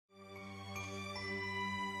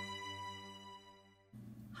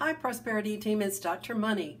Hi Prosperity Team, it's Dr.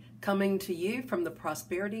 Money coming to you from the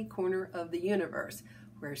Prosperity Corner of the universe,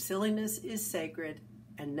 where silliness is sacred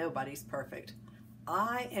and nobody's perfect.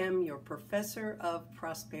 I am your Professor of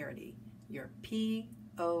Prosperity, your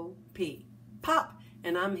P-O-P, Pop,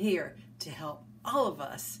 and I'm here to help all of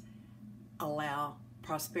us allow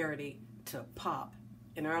prosperity to pop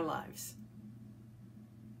in our lives.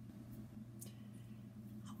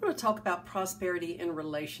 I want to talk about prosperity in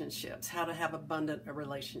relationships, how to have abundant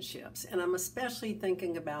relationships. And I'm especially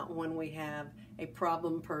thinking about when we have a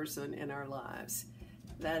problem person in our lives.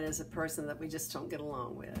 That is a person that we just don't get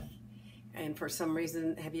along with. And for some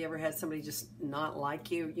reason, have you ever had somebody just not like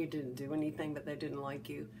you? You didn't do anything, but they didn't like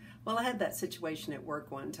you. Well, I had that situation at work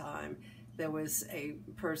one time. There was a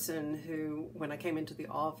person who, when I came into the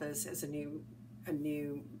office as a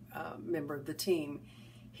new member of the team,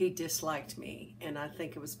 he disliked me, and I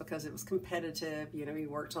think it was because it was competitive. You know, he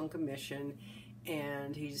worked on commission,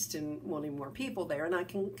 and he just didn't want any more people there, and I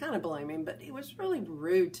can kind of blame him, but he was really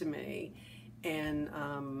rude to me. And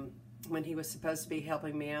when he was supposed to be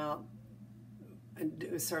helping me out and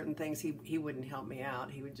do certain things, he wouldn't help me out.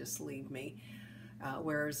 He would just leave me,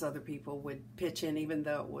 whereas other people would pitch in, even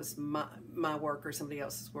though it was my work or somebody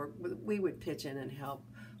else's work. We would pitch in and help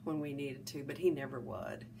when we needed to, but he never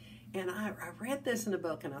would. And I read this in a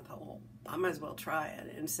book, and I thought, well, I might as well try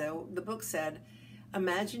it. And so the book said,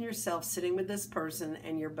 imagine yourself sitting with this person,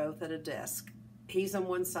 and you're both at a desk. He's on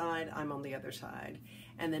one side, I'm on the other side.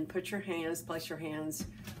 And then place your hands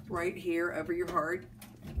right here over your heart.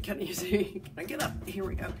 Can you see? Can I get up? Here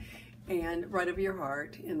we go. And right over your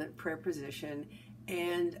heart in the prayer position.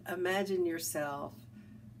 And imagine yourself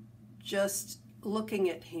just looking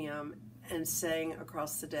at him and saying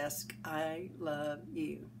across the desk, I love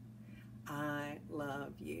you. I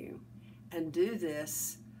love you. And do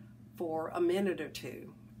this for a minute or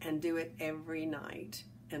two, and do it every night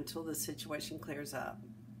until the situation clears up.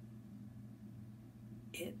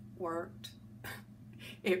 It worked.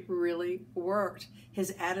 It really worked.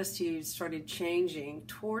 His attitude started changing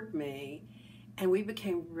toward me, and we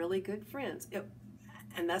became really good friends.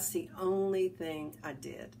 And that's the only thing I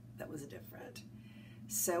did that was different.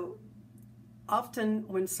 So often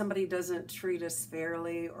when somebody doesn't treat us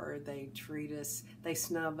fairly, or they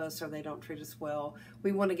snub us, or they don't treat us well,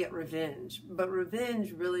 we want to get revenge. But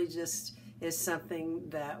revenge really just is something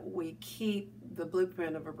that we keep the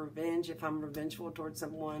blueprint of a revenge. If I'm revengeful towards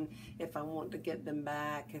someone, if I want to get them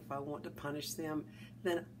back, if I want to punish them,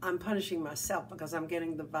 then I'm punishing myself, because I'm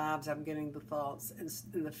getting the vibes, I'm getting the thoughts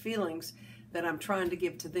and the feelings that I'm trying to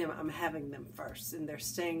give to them. I'm having them first, and they're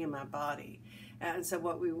staying in my body. And so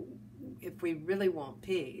if we really want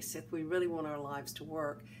peace, if we really want our lives to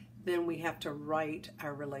work, then we have to right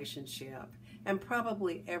our relationship. And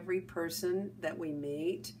probably every person that we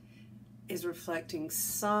meet is reflecting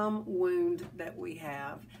some wound that we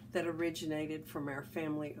have that originated from our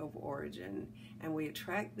family of origin. And we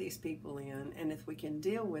attract these people in, and if we can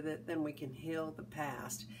deal with it, then we can heal the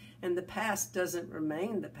past. And the past doesn't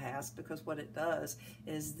remain the past, because what it does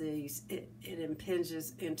is it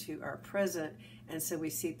impinges into our present, and so we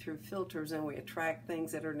see through filters, and we attract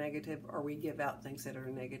things that are negative, or we give out things that are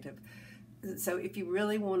negative. So if you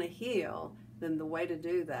really want to heal, then the way to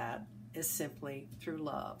do that is simply through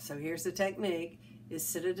love. So here's the technique: is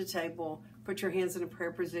sit at a table, put your hands in a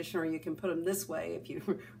prayer position, or you can put them this way if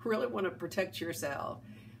you really want to protect yourself.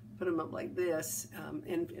 Put them up like this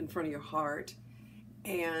in front of your heart,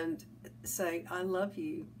 and say, I love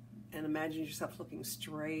you. And imagine yourself looking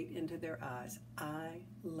straight into their eyes. I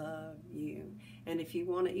love you. And if you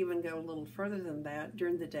want to even go a little further than that,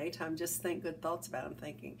 during the daytime, just think good thoughts about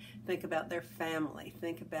them. Think about their family.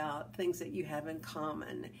 Think about things that you have in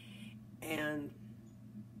common. And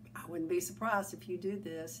I wouldn't be surprised if you do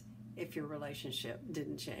this if your relationship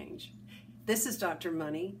didn't change. This is Dr.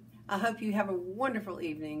 Money. I hope you have a wonderful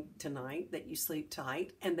evening tonight, that you sleep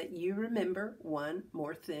tight, and that you remember one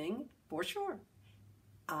more thing for sure.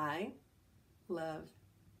 I love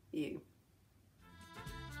you.